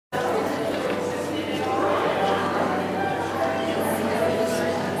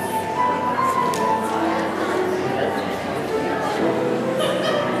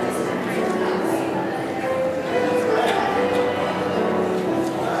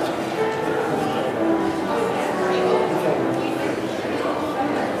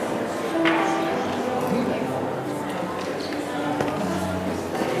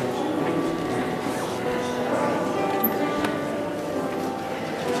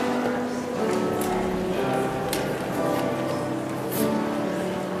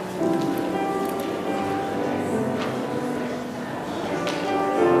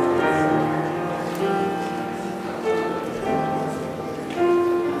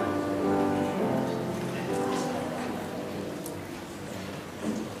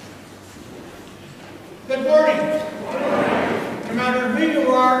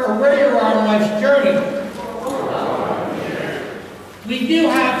wherever you are on life's journey. We do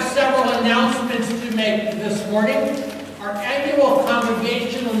have several announcements to make this morning. Our annual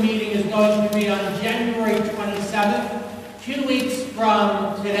congregational meeting is going to be on January 27th, 2 weeks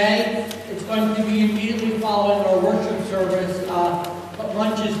from today. It's going to be immediately following our worship service, but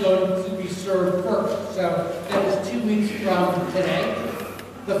lunch is going to be served first. So that is 2 weeks from today.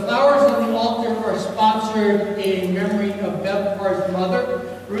 The flowers on the altar are sponsored in memory of Bev Carr's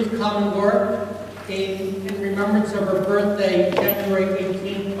mother, Ruth Commodore, in remembrance of her birthday, January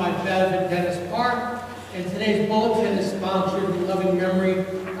 18th, by Bev and Dennis Parr. And today's bulletin is sponsored in loving memory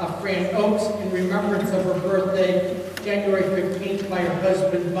of Fran Oakes in remembrance of her birthday, January 15th, by her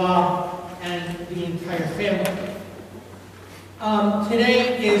husband, Bob, and the entire family.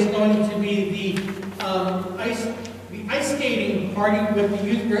 Today is going to be the ice skating party with the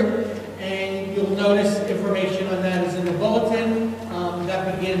youth group, and you'll notice information on that is in the bulletin.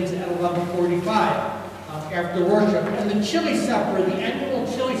 That begins at 11:45 after worship. And the chili supper, the annual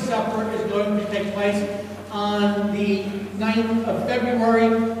chili supper, is going to take place on the 9th of February.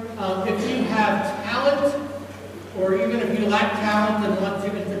 If you have talent, or even if you lack talent and want to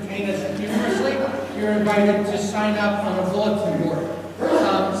entertain us humorously, you're invited to sign up on a bulletin board.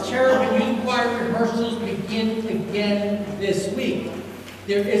 Cherub and Youth Choir rehearsals begin again this week.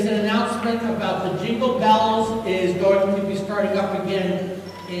 There is an announcement about the Jingle Bells is going to be starting up again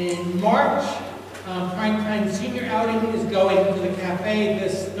in March. Primetime Senior Outing is going to the cafe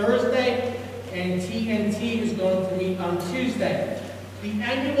this Thursday, and TNT is going to meet on Tuesday. The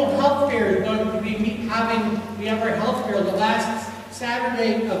annual health fair is going to be we have our health fair the last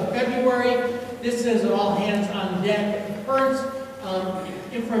Saturday of February. This is an all hands on deck occurrence.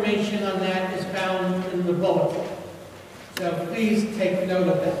 Information on that is found in the bulletin. So please take note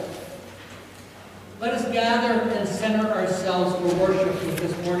of that. Let us gather and center ourselves for worship with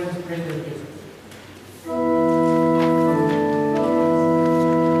this morning's prayer music.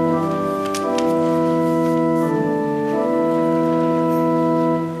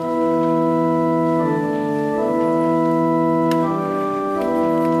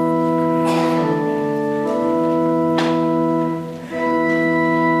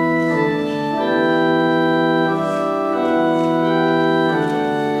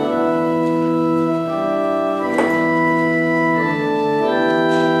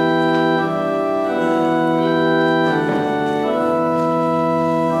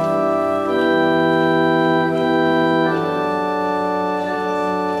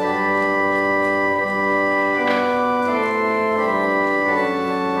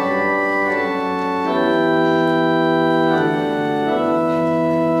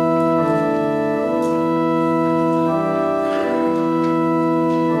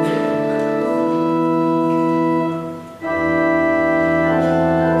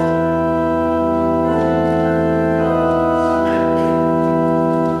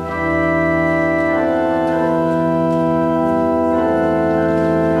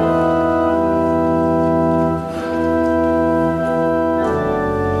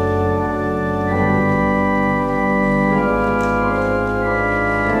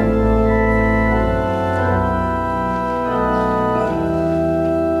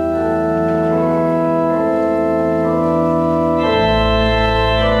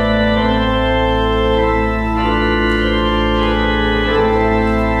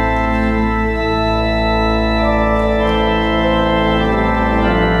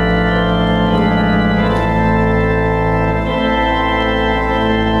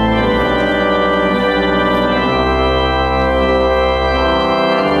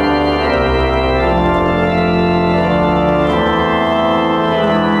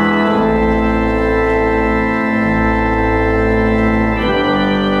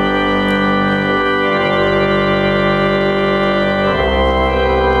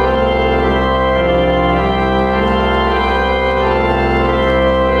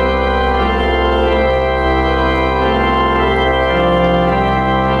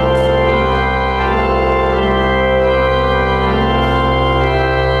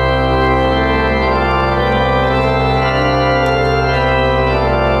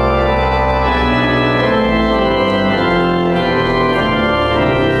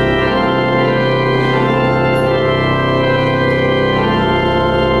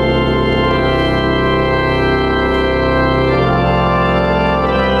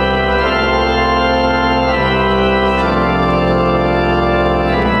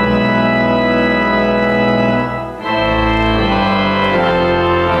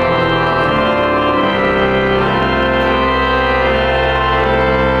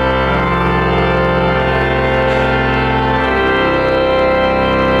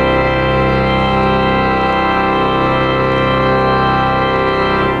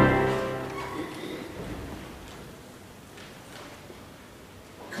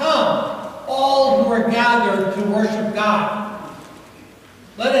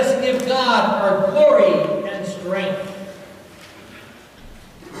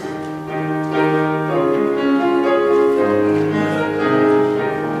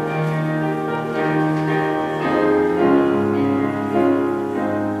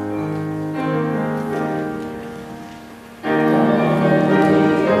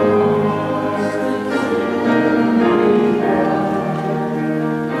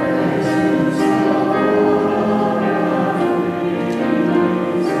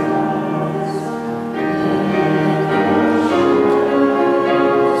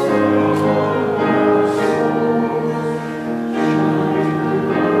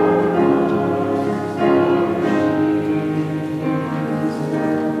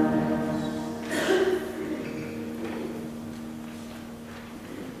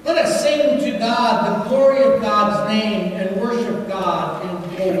 Let us sing to God the glory of God's name and worship God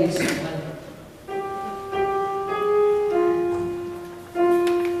in holy splendor.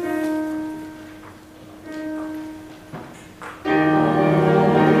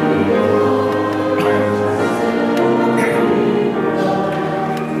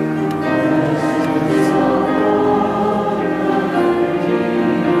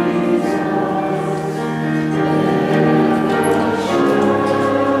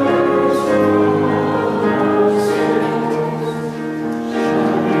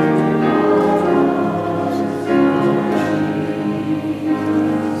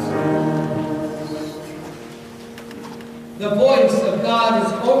 The voice of God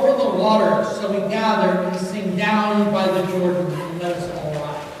is over the waters, so we gather and sing down by the Jordan, and let us all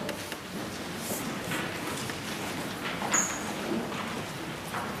rise.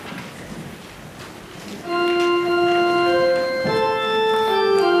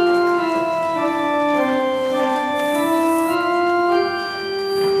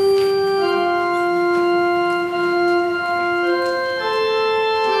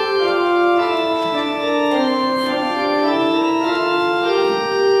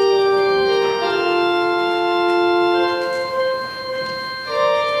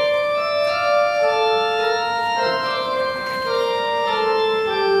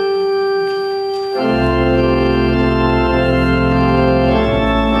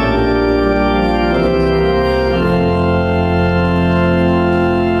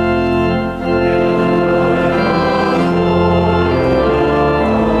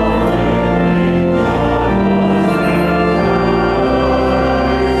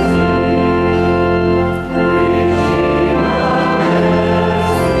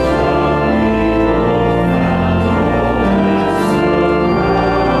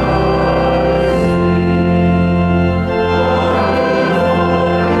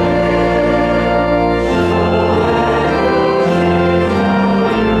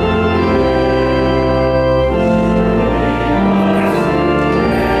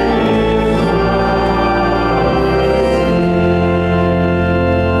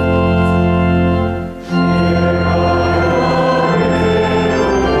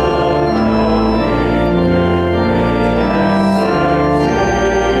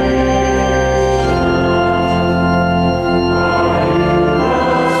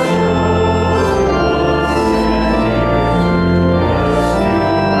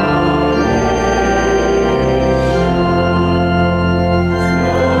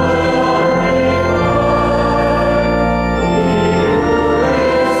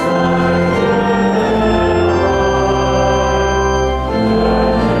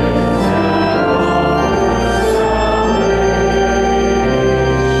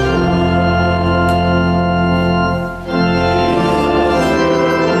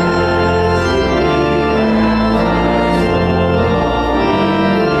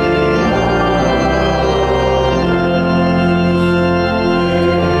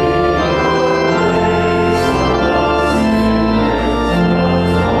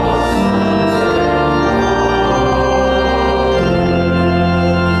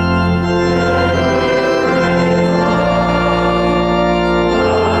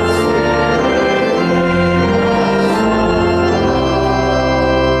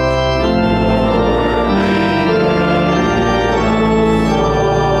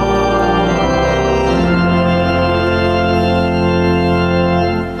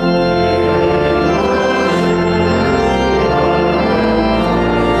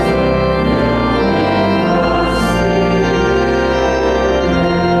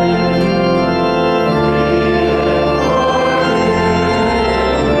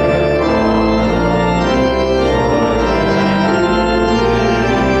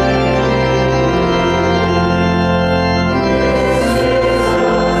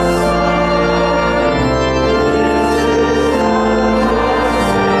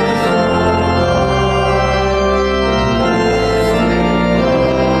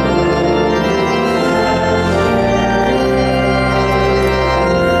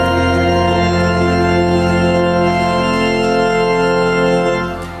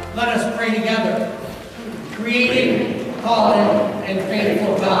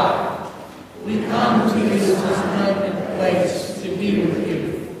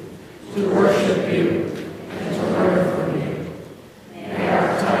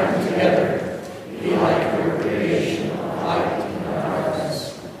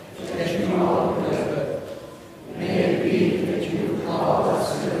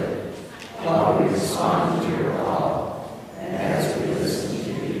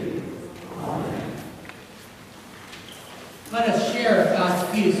 Let us share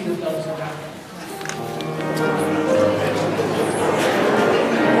God's peace peace with those around you.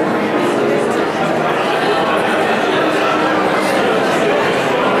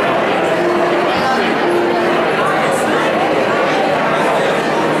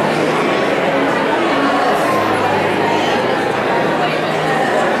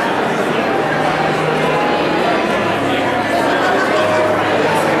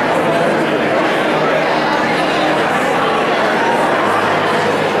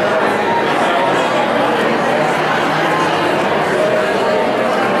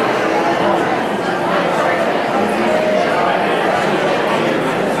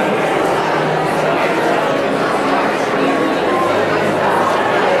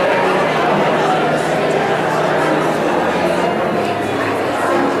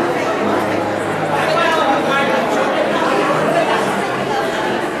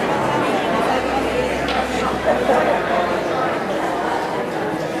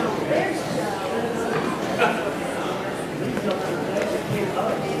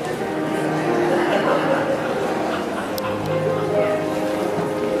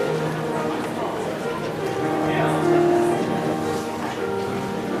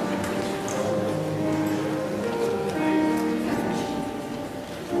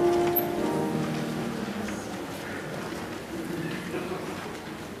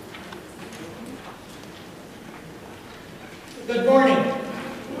 Good morning.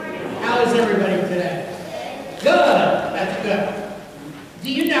 How is everybody today? Good. That's good. Do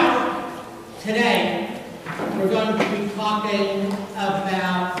you know, today we're going to be talking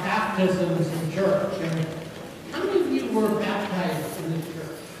about baptisms in church. And how many of you were baptized in this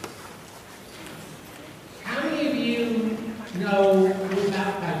church? How many of you know who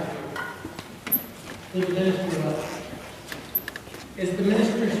baptized you? Who the minister was? Is the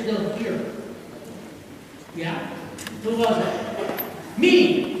minister still here? Yeah? Who was it?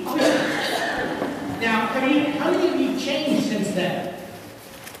 Me! Now, how many of you changed since then?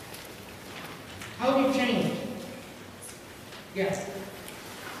 How have you changed? Yes.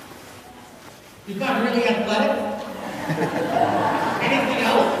 You've gotten really athletic? Anything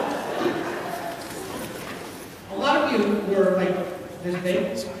else? A lot of you were like this big.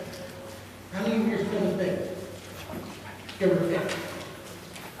 How many of you are still this big? Give or take.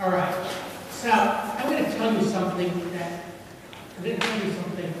 All right. So, I'm going to tell you something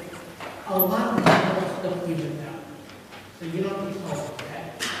a lot of people don't even know. So you don't be told, okay?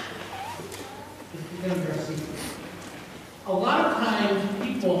 It's going to be our secret. A lot of times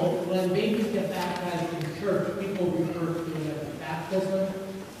people, when babies get baptized in church, people refer to it as a baptism,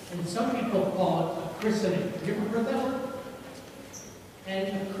 and some people call it a christening. Have you ever heard that word? And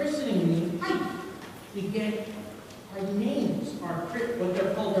a christening means, we get our names, what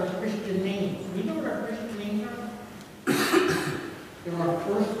they're called our Christian names. We know what our Christian names are? They're our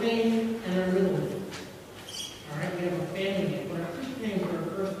first name and our middle name. All right, we have a family name, but our Christian names are our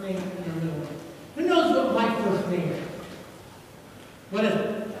first name and our middle name. Who knows what my first name is? What is it?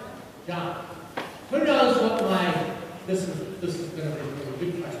 John. Who knows what my, this is going to be a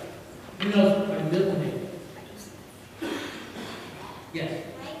really good question. Who knows what my middle name is? Yes.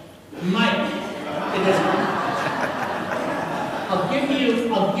 Mike. It is. I'll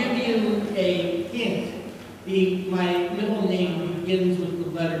give you a hint. My middle name begins with the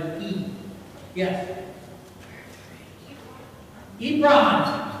letter E. Yes. Ebron.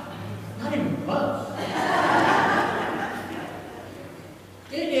 Not even close.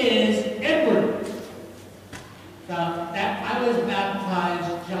 It is Edward. I was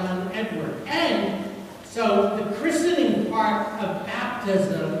baptized John Edward. And so the christening part of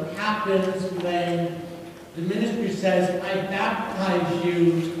baptism happens when the minister says, I baptize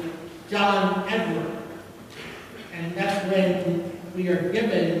you, John Edward. And that's when we are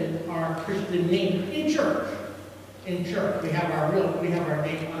given our Christian name in church. In church, we have our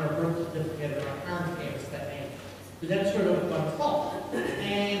name on our birth certificate, or our parents gave us that name. So that's sort of what it's called.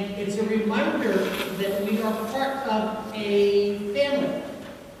 And it's a reminder that we are part of a family.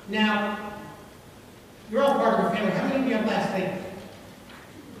 Now, you're all part of a family. How many of you have last names?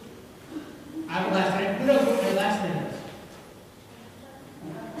 I have a last name. Who knows what my last name is?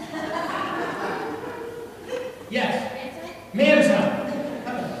 Yes. Manzo.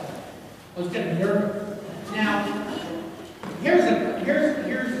 I was getting nervous. Now,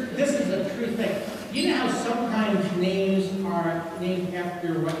 this is a true thing. You know how sometimes names are named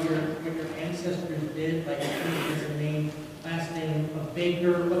after what your ancestors did? Like there's a last name of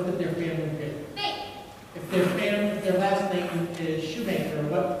Baker. What did their family do? If their last name is Shoemaker,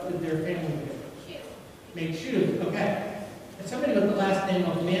 what did their family do? Make shoes. Okay. And somebody with the last name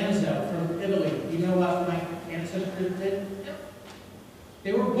of Manzo from Italy. Do you know what my ancestors did?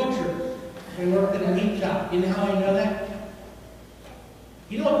 They were butchers. They worked in a meat shop. You know how I know that?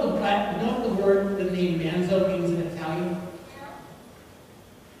 You know what the name manzo means in Italian?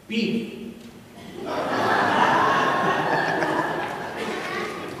 Beef.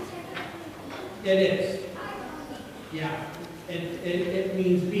 It is. Yeah. It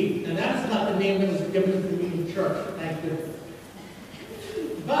means beef. Now that's not the name that was given to me in church, thank goodness.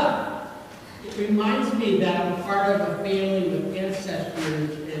 But it reminds me that I'm part of a family with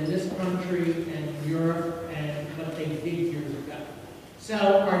ancestors in this country and in Europe and what they did years ago. So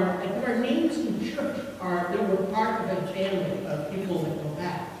our names in church that we're part of a family of people that go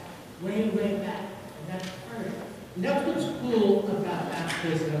back, way, way back. And that's part of it. And that's what's cool about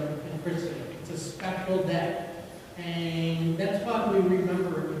baptism and christening. It's a special day. And that's what we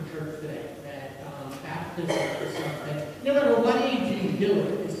remember in church today, that baptism is something, no matter what age you do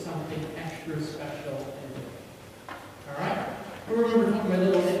it, is something extra special and good. All right? Who remembers what my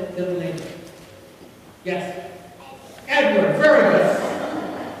little name is? Yes? Edward, very good.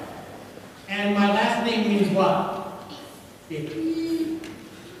 And my last name means what? Please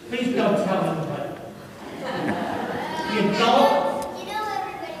don't tell anybody. The adult.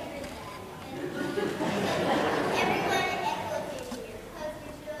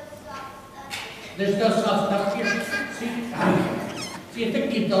 There's no soft stuff here. See, you think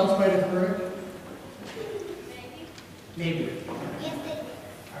the adults might have heard? Maybe. All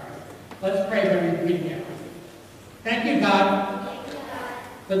right. Let's pray when we read now. Thank you, God,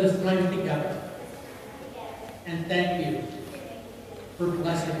 for this time together. And thank you for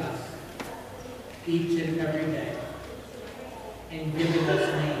blessing us each and every day and giving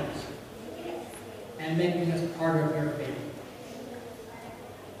us names and making us part of your family.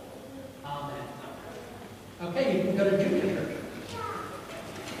 Amen. Okay, you can go to junior church.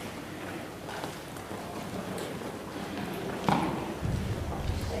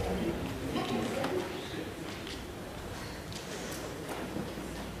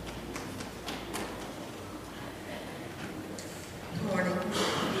 Good morning.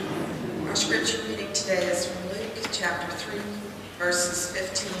 Our scripture reading today is from Luke chapter 3, verses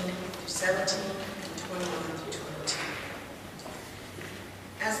 15 through 17 and 21 through 22.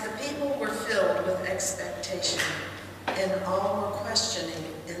 As the people were filled with expectation, and all were questioning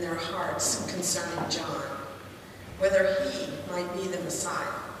in their hearts concerning John, whether he might be the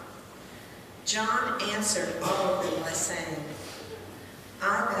Messiah, John answered all of them by saying,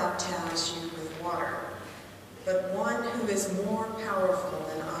 I baptize you with water, but one who is more powerful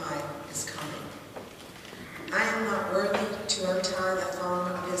than I is coming. I am not worthy to untie the thong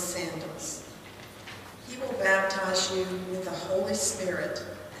of his sandals. He will baptize you with the Holy Spirit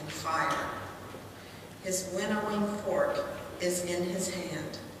and fire. His winnowing fork is in his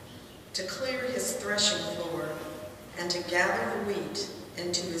hand, to clear his threshing floor and to gather the wheat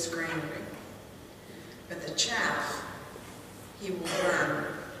into his granary. But the chaff he will burn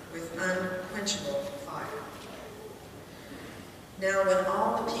with unquenchable fire. Now when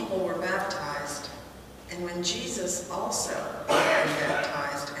all the people were baptized, and when Jesus also had been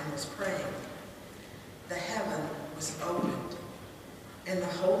baptized and was praying, the heaven was opened, and the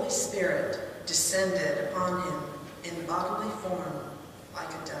Holy Spirit descended upon him in bodily form like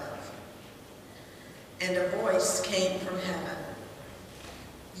a dove. And a voice came from heaven,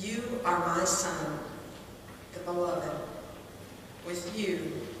 You are my Son, the Beloved. With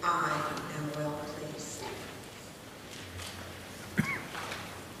you I am well pleased.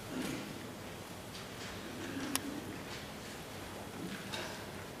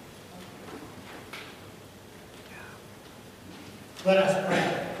 Let us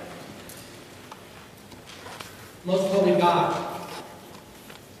pray. Most holy God,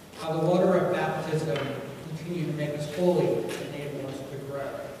 by the water of baptism, continue to make us holy and enable us to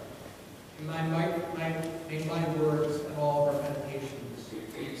grow. And may my words and all of our meditations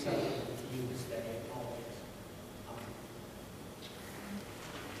be acceptable to you this day and always.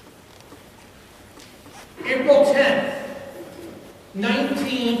 Amen. April 10th,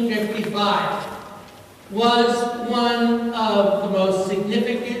 1955 was one of the most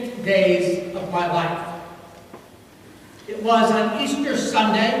significant days of my life. It was on Easter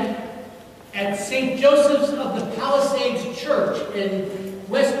Sunday at St. Joseph's of the Palisades Church in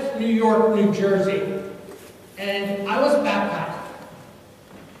West New York, New Jersey, and I was baptized.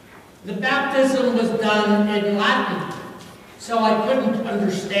 The baptism was done in Latin, so I couldn't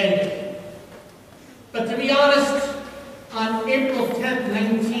understand it. But to be honest, on April 10th,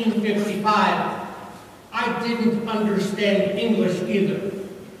 1955, I didn't understand English either.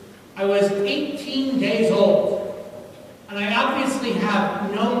 I was 18 days old, and I obviously have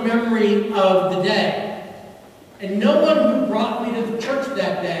no memory of the day. and no one who brought me to the church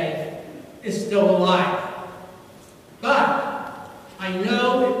that day is still alive. But I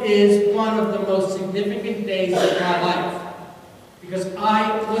know it is one of the most significant days of my life, because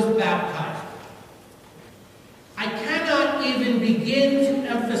I was baptized. I cannot even begin to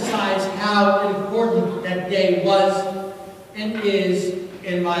emphasize how important that day was and is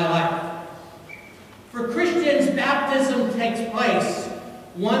in my life. For Christians, baptism takes place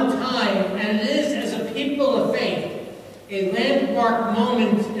one time, and it is, as a people of faith, a landmark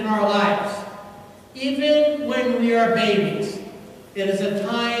moment in our lives. Even when we are babies, it is a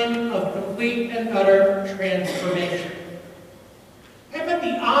time of complete and utter transformation. I've had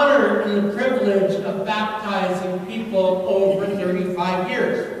the honor and the privilege of baptizing people over 35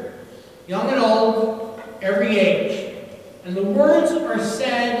 years, young and old, every age. And the words are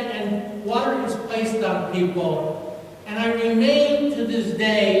said and water is placed on people, and I remain to this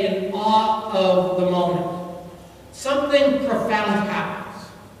day in awe of the moment. Something profound happens.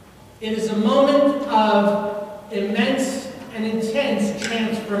 It is a moment of immense and intense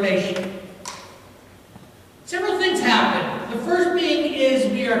transformation. Several things happen. The first being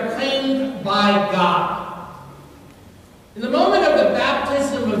is we are claimed by God. In the moment of the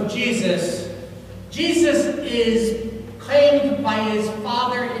baptism of Jesus, Jesus is claimed by his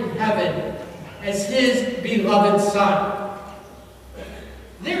Father in heaven as his beloved Son.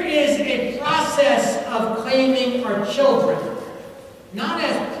 There is a process of claiming our children, not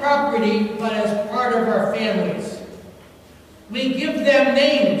as property, but as part of our families. We give them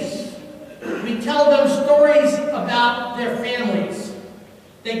names. We tell them stories about their families.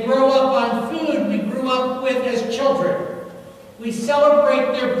 They grow up on food we grew up with as children. We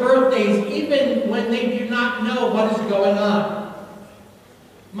celebrate their birthdays even when they do not know what is going on.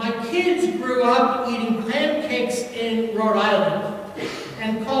 My kids grew up eating clam cakes in Rhode Island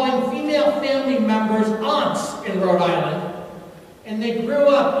and calling female family members aunts in Rhode Island. And they grew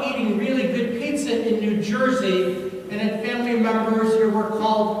up eating really good pizza in New Jersey and had family members who were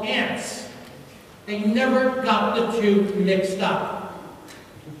called aunts. They never got the two mixed up.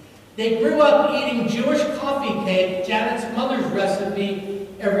 They grew up eating Jewish coffee cake, Janet's mother's recipe,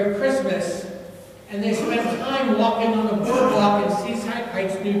 every Christmas. And they spent time walking on the boardwalk in Seaside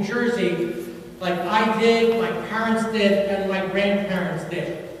Heights, New Jersey, like I did, my parents did, and my grandparents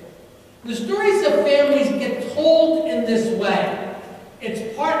did. The stories of families get told in this way.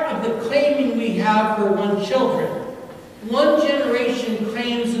 It's part of the claiming we have for one children. One generation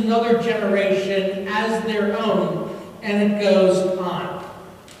claims another generation as their own, and it goes on.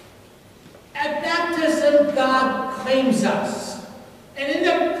 At baptism, God claims us. And in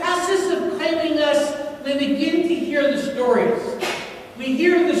the process of claiming us, we begin to hear the stories. We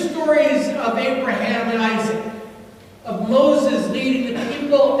hear the stories of Abraham and Isaac, of Moses leading the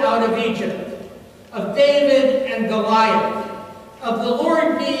people out of Egypt, of David and Goliath, of the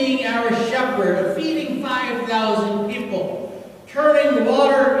Lord being our shepherd, of feeding 5,000 people, turning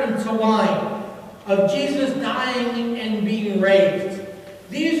water into wine, of Jesus dying and being raised.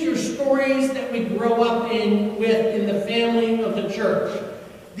 These are stories that we grow up with in the family of the church.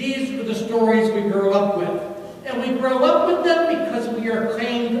 These are the stories we grow up with. And we grow up with them because we are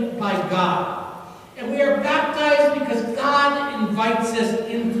claimed by God. And we are baptized because God invites us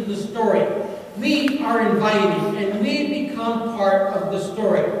into the story. We are invited, and we become part of the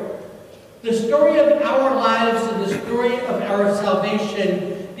story. The story of our lives and the story of our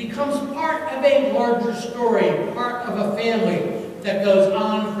salvation becomes part of a larger story, part of a family that goes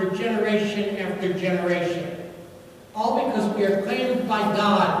on for generation after generation. All because we are claimed by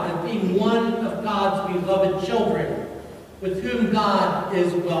God as being one of God's beloved children, with whom God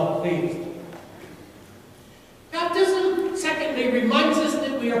is well pleased. Baptism, secondly, reminds us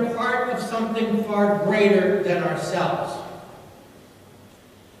that we are part of something far greater than ourselves.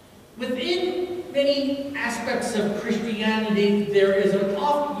 Within many aspects of Christianity, there is an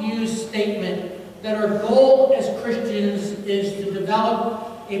oft-used statement that our goal as Christians is to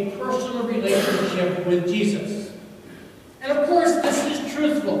develop a personal relationship with Jesus. And of course, this is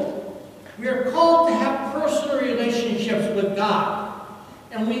truthful. We are called to have personal relationships with God.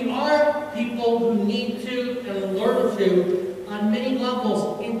 And we are people who need to and learn to, on many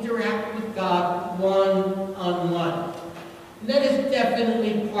levels, interact with God one-on-one. And that is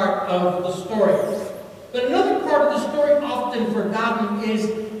definitely part of the story. But another part of the story often forgotten is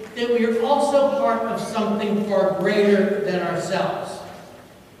that we are also part of something far greater than ourselves.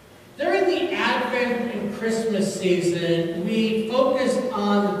 During the Advent and Christmas season, we focused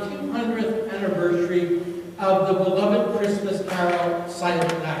on the 200th anniversary of the beloved Christmas carol,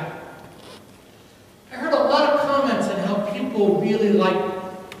 Silent Night. I heard a lot of comments on how people really liked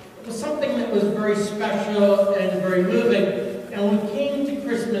it. It was something that was very special and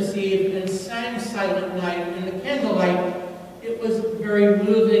Christmas Eve and sang Silent Night in the candlelight, it was very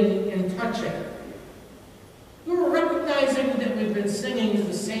moving and touching. We were recognizing that we've been singing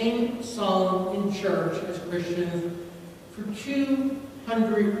the same song in church as Christians for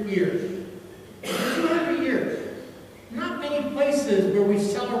 200 years. 200 years. Not many places where we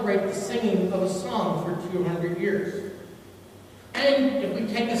celebrate the singing of a song for 200 years. And if we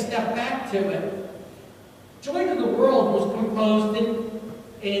take a step back to it, Joy to the World was composed in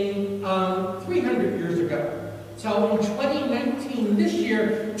 300 years ago. So in 2019, this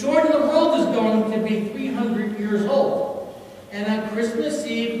year, Joy to the World is going to be 300 years old. And on Christmas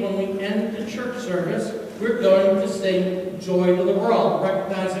Eve, when we end the church service, we're going to sing Joy to the World,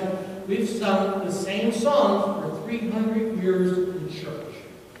 recognizing we've sung the same song for 300 years in church.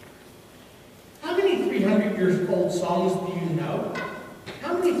 How many 300 years old songs do you know?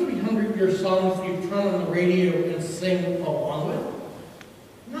 How many 300-year songs do you turn on the radio and sing along with?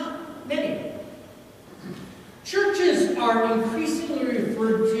 Not many. Churches are increasingly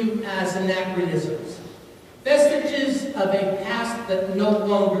referred to as anachronisms, vestiges of a past that no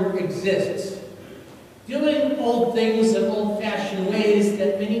longer exists, doing old things in old-fashioned ways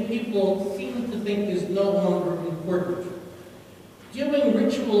that many people seem to think is no longer important, doing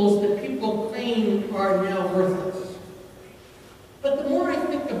rituals that people claim are now worthless. But the more I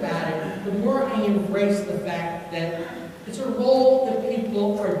think about it, the more I embrace the fact that it's a role that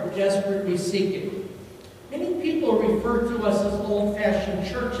people are desperately seeking. Many people refer to us as old-fashioned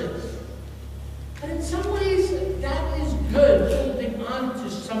churches. But in some ways, that is good, holding on to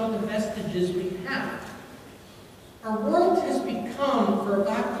some of the vestiges we have. Our world has become, for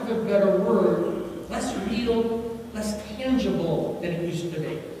lack of a better word, less real, less tangible than it used to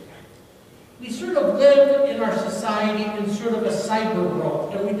be. We sort of live in our society in sort of a cyber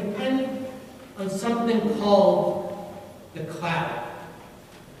world, and we depend on something called the cloud.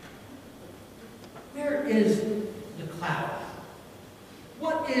 Where is the cloud?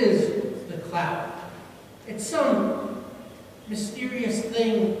 What is the cloud? It's some mysterious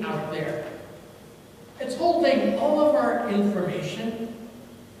thing out there. It's holding all of our information,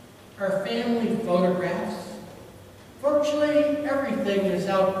 our family photographs. Virtually everything is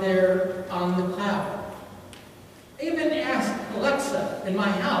out there on the cloud. I even asked Alexa in my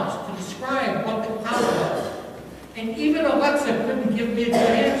house to describe what the cloud was, and even Alexa couldn't give me a good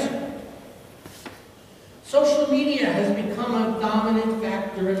answer. Social media has become a dominant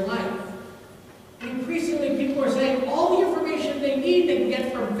factor in life. And increasingly, people are saying all the information they need they can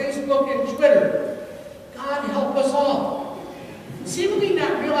get from Facebook and Twitter. God help us all. Seemingly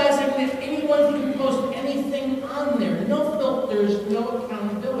not realizing that anyone can post anything on there. No filters, no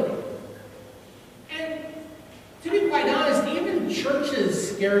accountability. And to be quite honest, even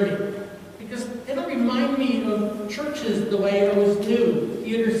churches scare me, because they don't remind me of churches the way I was new.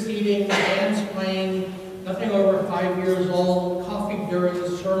 Theater seating, bands playing, nothing over 5 years old, coffee during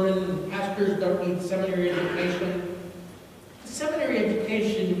the sermon, pastors don't need seminary education. Seminary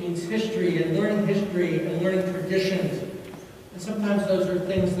education means history and learning traditions. And sometimes those are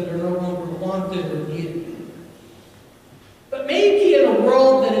things that are no longer wanted or needed. But maybe in a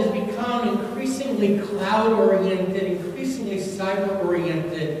world that has become increasingly cloud-oriented, increasingly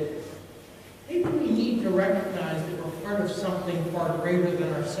cyber-oriented, maybe we need to recognize that we're part of something far greater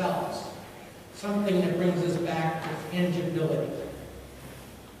than ourselves. Something that brings us back to tangibility.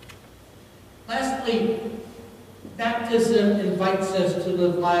 Lastly, baptism invites us to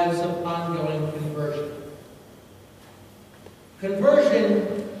live lives of ongoing conversion.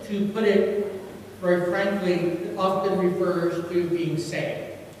 Conversion, to put it very frankly, often refers to being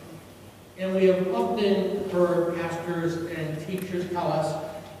saved. And we have often heard pastors and teachers tell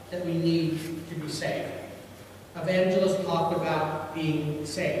us that we need to be saved. Evangelists talk about being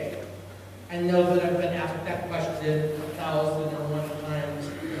saved. I know that I've been asked that question 1,001 times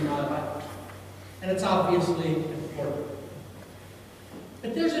in my life. And it's obviously important.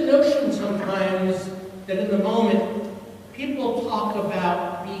 But there's a notion sometimes that in the moment, people talk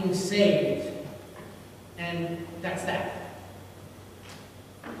about being saved, and that's that.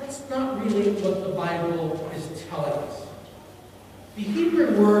 That's not really what the Bible is telling us. The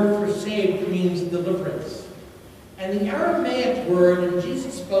Hebrew word for saved means deliverance. And the Aramaic word, and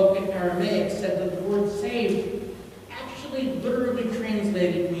Jesus spoke in Aramaic, said that the word saved actually literally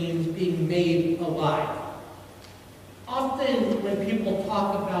translated means being made alive. Often when people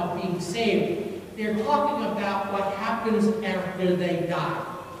talk about being saved, they're talking about what happens after they die.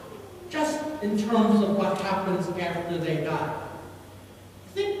 Just in terms of what happens after they die. I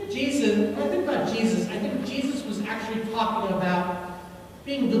think Jesus was actually talking about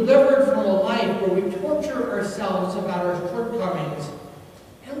being delivered from a life where we torture ourselves about our shortcomings,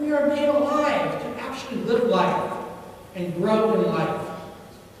 and we live life and grow in life,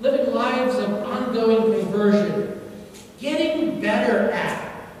 living lives of ongoing conversion, getting better at.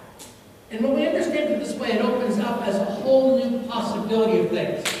 And when we understand it this way, it opens up as a whole new possibility of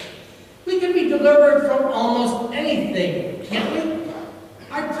things. We can be delivered from almost anything, can't we?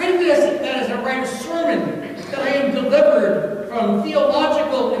 I pray that as I write a sermon, that I am delivered from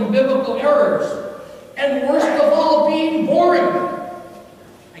theological and biblical errors, and worst of all, being boring.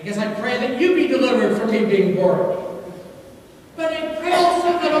 I guess I pray that you be delivered from me being boring. But I pray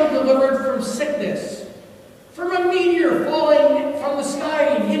also that I'm delivered from sickness, from a meteor falling from the sky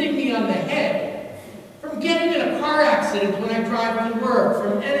and hitting me on the head, from getting in a car accident when I drive to work,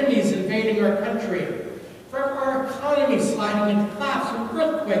 from enemies invading our country, from our economy sliding into collapse, from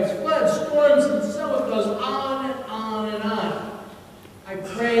earthquakes, floods, storms, and so it goes on and on and on. I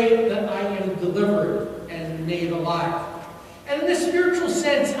pray that I am delivered and made alive. And in this spiritual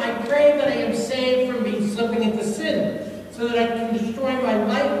sense, I pray that I am saved from being slipping into sin, so that I can destroy my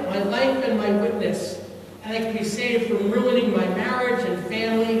life and my witness, and I can be saved from ruining my marriage and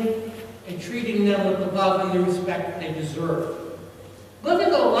family and treating them with the love and the respect they deserve.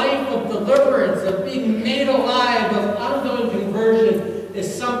 Living a life of deliverance, of being made alive, of ongoing conversion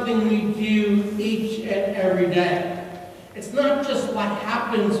is something we do each and every day. It's not just what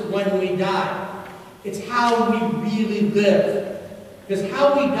happens when we die. It's how we really live. Because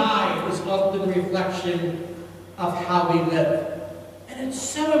how we die is often a reflection of how we live. And it's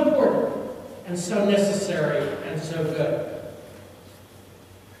so important and so necessary and so good.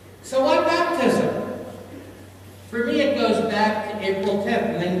 So why baptism? For me, it goes back to April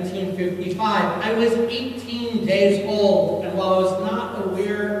 10th, 1955. I was 18 days old, and while I was not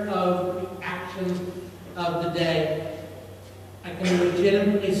aware of the actions of the day, I can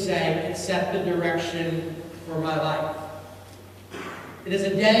legitimately say it set the direction for my life. It is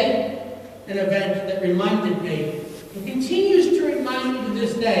a day, an event that reminded me, and continues to remind me to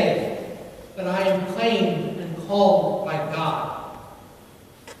this day, that I am claimed and called by God.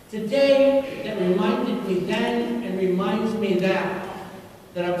 Today, that reminded me then and reminds me that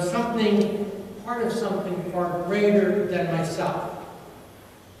I'm something, part of something far greater than myself.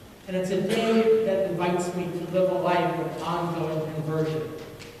 And it's a day that invites me to live a life of ongoing conversion,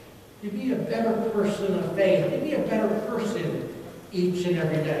 to be a better person of faith, to be a better person each and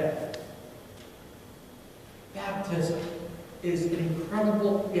every day. Baptism is an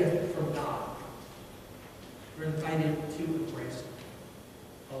incredible gift from God. We're invited to embrace it.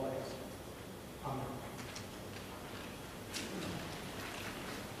 Always. Amen.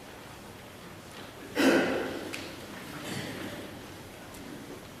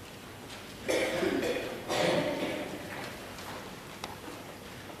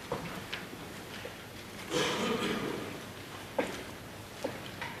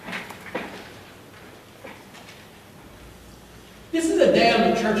 This is a day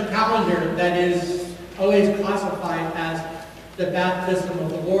on the church calendar that is always classified as the baptism of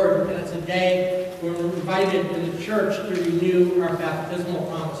the Lord, and it's a day where we're invited in the church to renew our baptismal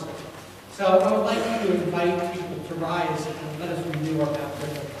promises. So I would like to invite people to rise and let us renew our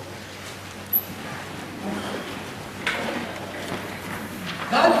baptism.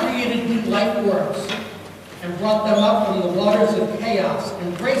 God created new life forms and brought them up from the waters of chaos,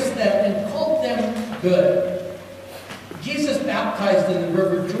 embraced them and called them good. Jesus, baptized in the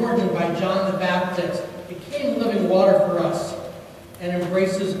river Jordan by John the Baptist, became living water for us and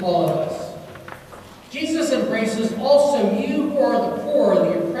embraces all of us. Jesus embraces also you who are the poor,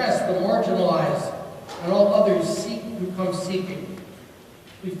 the oppressed, the marginalized, and all others who come seeking.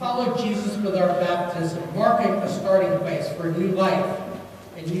 We follow Jesus with our baptism, marking a starting place for a new life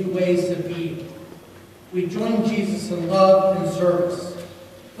and new ways of being. We join Jesus in love and service.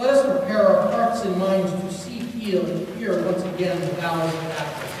 Let us prepare our hearts and minds to see, feel, and hear once again the vows of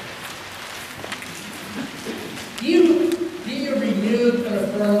baptism. Do you renew and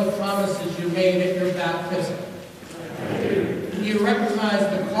affirm the promises you made at your baptism? Do you recognize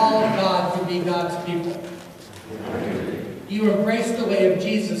the call of God to be God's people? Do you embrace the way of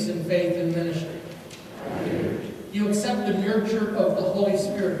Jesus in faith and ministry? Do you accept the nurture of the Holy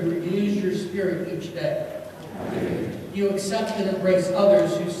Spirit who renews your spirit each day? Do you accept and embrace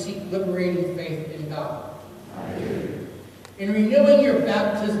others who seek liberating faith in God? In renewing your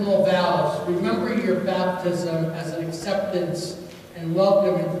baptismal vows, remember your baptism as an acceptance and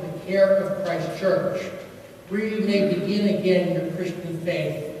welcome into the care of Christ Church, where you may begin again your Christian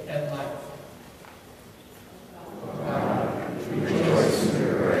faith and life. Rejoice in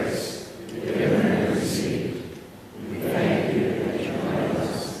your grace, given and received. We thank you that you love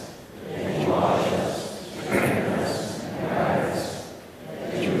us, that you wash us, strengthen us, and guide us,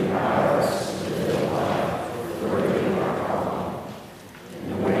 that you empower us to live a life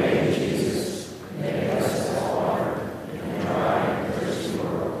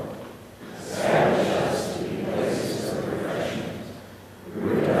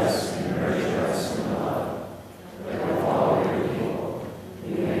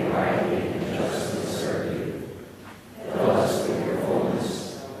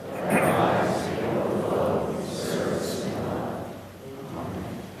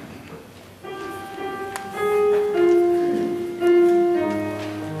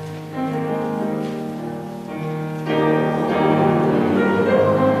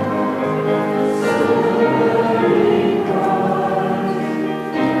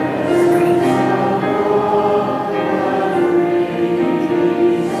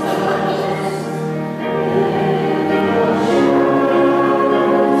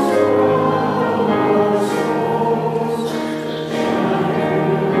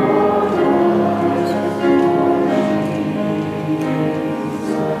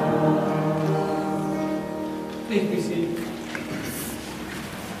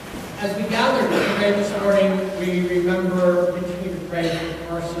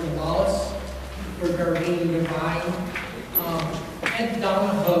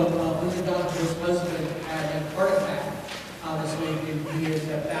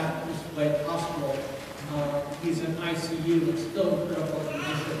ICU and still in critical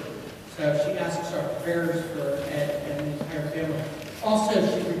condition. So she asks our prayers for Ed and the entire family. Also,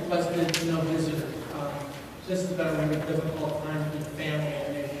 she requested no visitors. This has been a really difficult time for the family,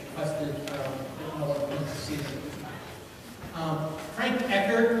 and they requested that no one comes to see them. Frank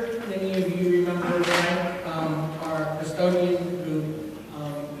Eckert, many of you remember Frank, our custodian who,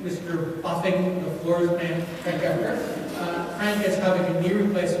 Mr. Buffing, the floors man, Frank Eckert. Frank is having a knee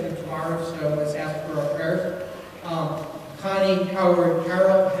replacement tomorrow, so let's ask for our prayers. Connie Howard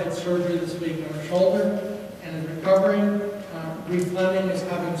Carroll had surgery this week on her shoulder and is recovering. Bree Fleming is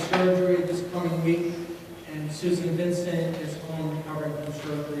having surgery this coming week, and Susan Vincent is home recovering from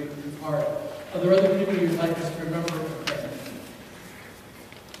surgery in Florida. Are there other people you'd like us to remember?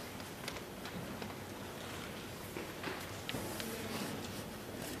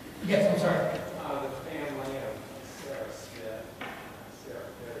 Yes, I'm sorry. The family of Sarah Smith, Sarah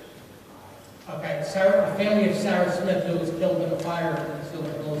Fish. Okay, the family of Sarah Smith who was killed in a fire in the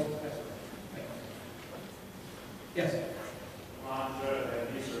Silver Hills. Yes. Ron Judd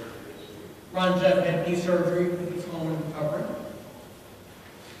had knee surgery this week. Ron Judd had knee surgery. He's home and recovering.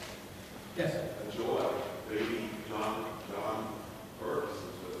 Yes. Joel, baby John Burks.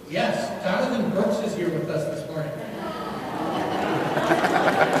 Yes, Jonathan Brooks is here with us this morning.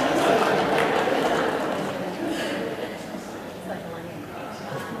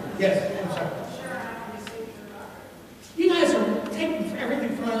 Yes, I'm sorry. You guys are taking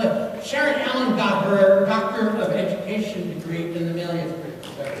everything from the Sharon Allen got her Doctor of Education degree in the mail yesterday.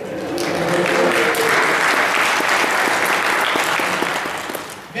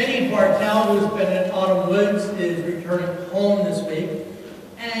 Benny Bartell, who's been at Autumn Woods, is returning home this week.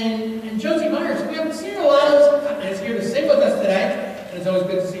 And Josie Myers, we haven't seen her a lot, is here to sing with us today. And it's always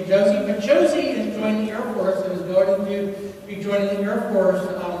good to see Josie. But Josie is joining the Air Force and is going to be joining the Air Force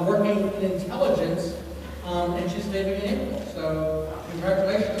working in intelligence, and she's leaving in April. So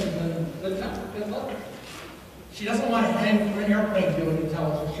congratulations and good job, good luck. She doesn't want to hang from an airplane doing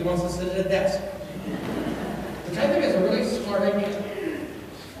intelligence. She wants to sit at a desk, which I think is a really smart idea.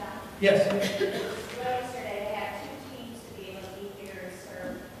 Yes? Yesterday, they had 2 teams to be able to be here and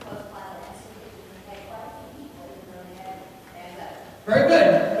serve post-pilot and take quite a few people, even though they had Very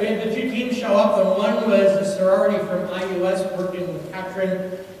good. We had the 2 teams show up, and one was a sorority from IUS working with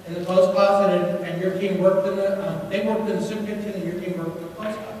Katrin in the post closet, and your team worked in the, they worked in the soup kitchen, and your team worked in the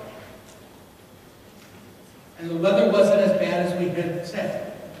post closet. And the weather wasn't as bad as we had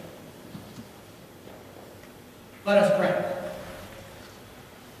said. Let us pray.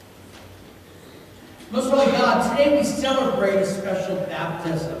 Most Holy God, today we celebrate a special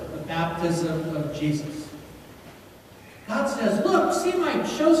baptism, the baptism of Jesus. God says, look, see my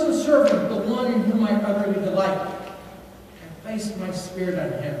chosen servant, the one in whom I utterly delight. I place my spirit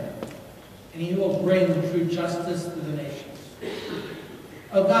on him, and he will bring true justice to the nations.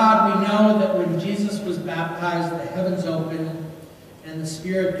 Oh God, we know that when Jesus was baptized, the heavens opened, and the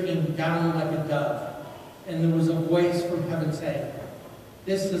Spirit came down like a dove, and there was a voice from heaven saying,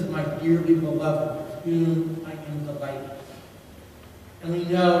 this is my dearly beloved, with whom I am delighted. And we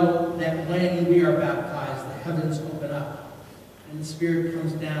know that when we are baptized, the heavens open up, and the Spirit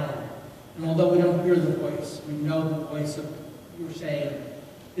comes down. And although we don't hear the voice, we know the voice of you saying,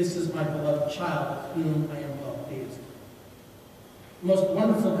 this is my beloved child, with whom I am well pleased. Most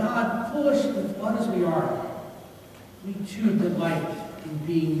wonderful God, foolish and flawed as we are, we too delight in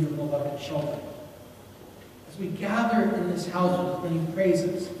being your beloved children. As we gather in this house with many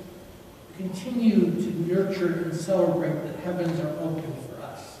praises, we continue to nurture and celebrate that heavens are open for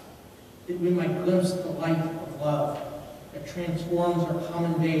us, that we might glimpse the light of love that transforms our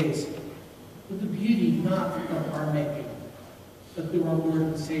common days with the beauty not of our making, but through our Lord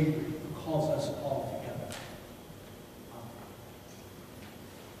and Savior who calls us all together.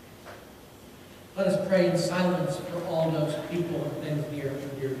 Let us pray in silence for all those people and things near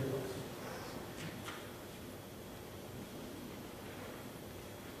and dear to us.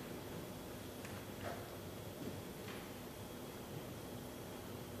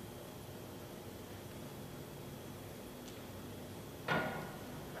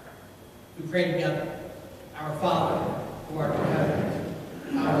 We pray together. Our Father, who art in heaven,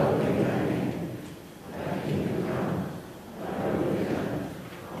 hallowed be thy name. Thy kingdom come, thy will be done,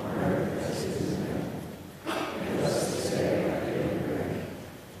 on earth as it is in heaven. Give us this day our daily bread,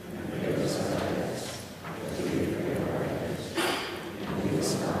 and forgive us our debts, as we forgive our debtors. And lead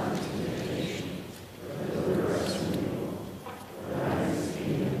us not into temptation, but deliver us from evil. For thine is the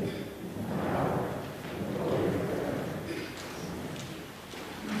kingdom, and the power, and the glory forever.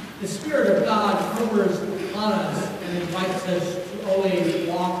 The Spirit of God hovers upon us and invites us to always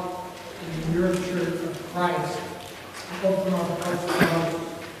walk in the nurture of Christ open our hearts to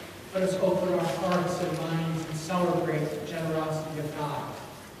love. Let us open our hearts and minds and celebrate the generosity of God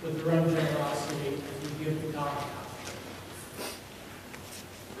with our own generosity as we give to God.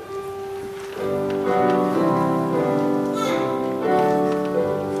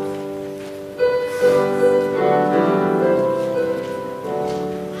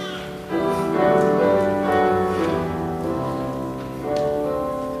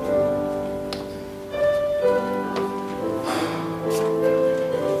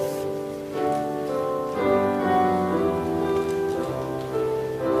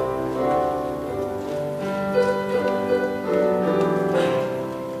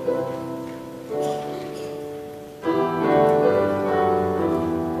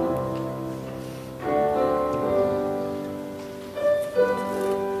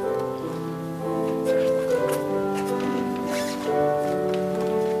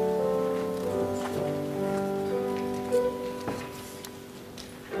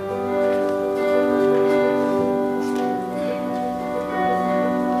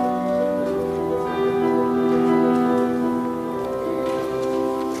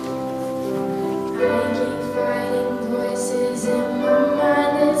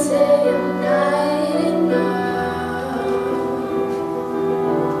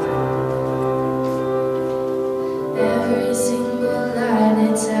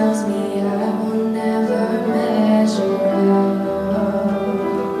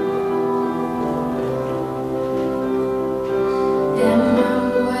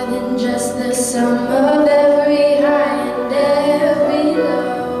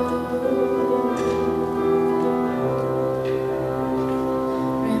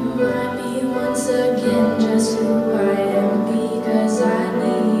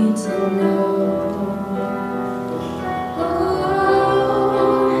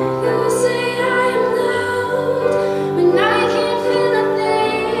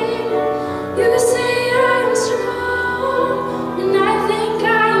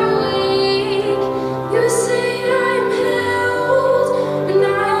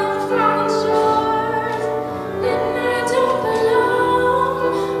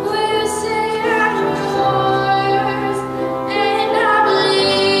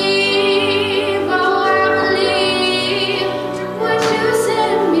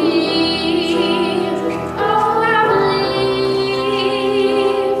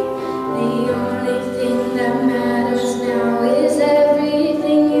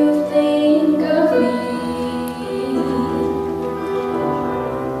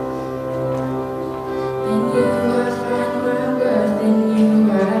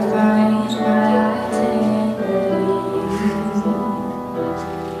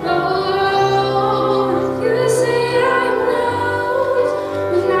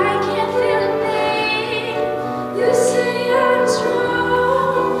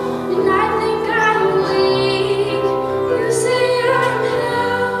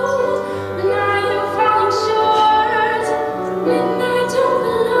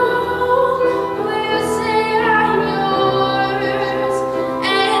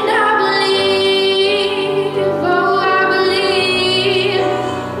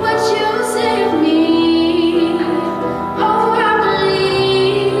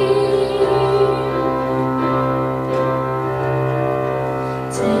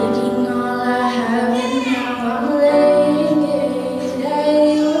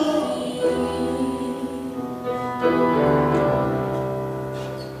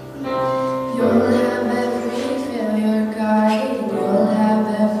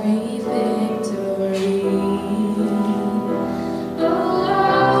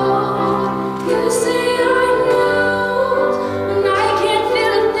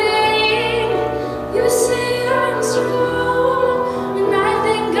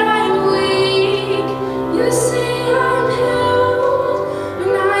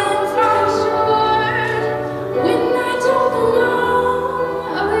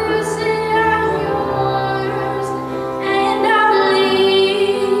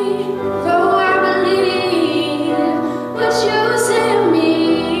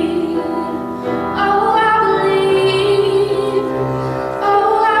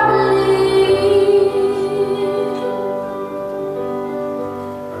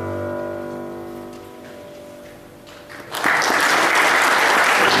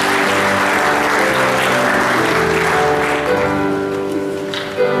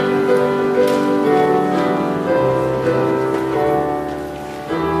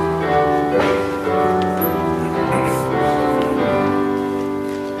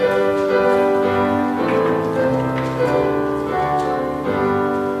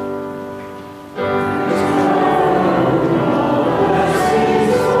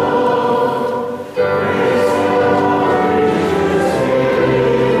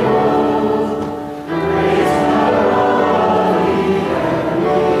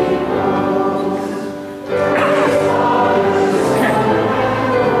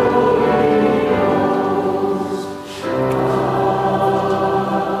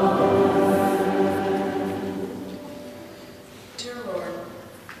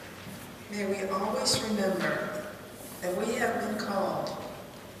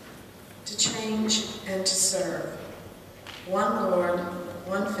 change and to serve. One Lord,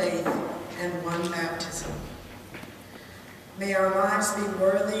 one faith, and one baptism. May our lives be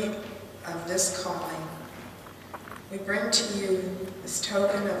worthy of this calling. We bring to you this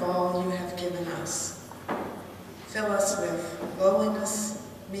token of all you have given us. Fill us with lowliness,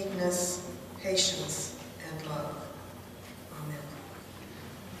 meekness, patience, and love. Amen.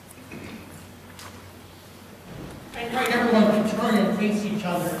 I invite everyone to turn and face each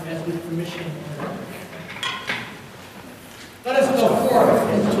other as with permission. Let us go forth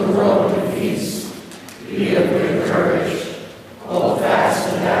into the world in peace. Be of good courage. Hold fast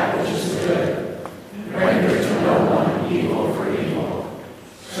to that which is good. Render to no one evil for evil.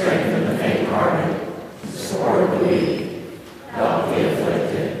 Strengthen the faint-hearted. Support the weak. Help the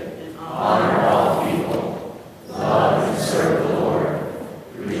afflicted. Honor all people. Love and serve the Lord.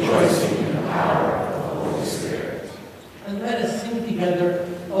 Rejoicing in the power of the Holy Spirit. And let us sing together,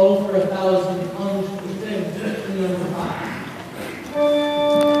 "Oh, for 1,000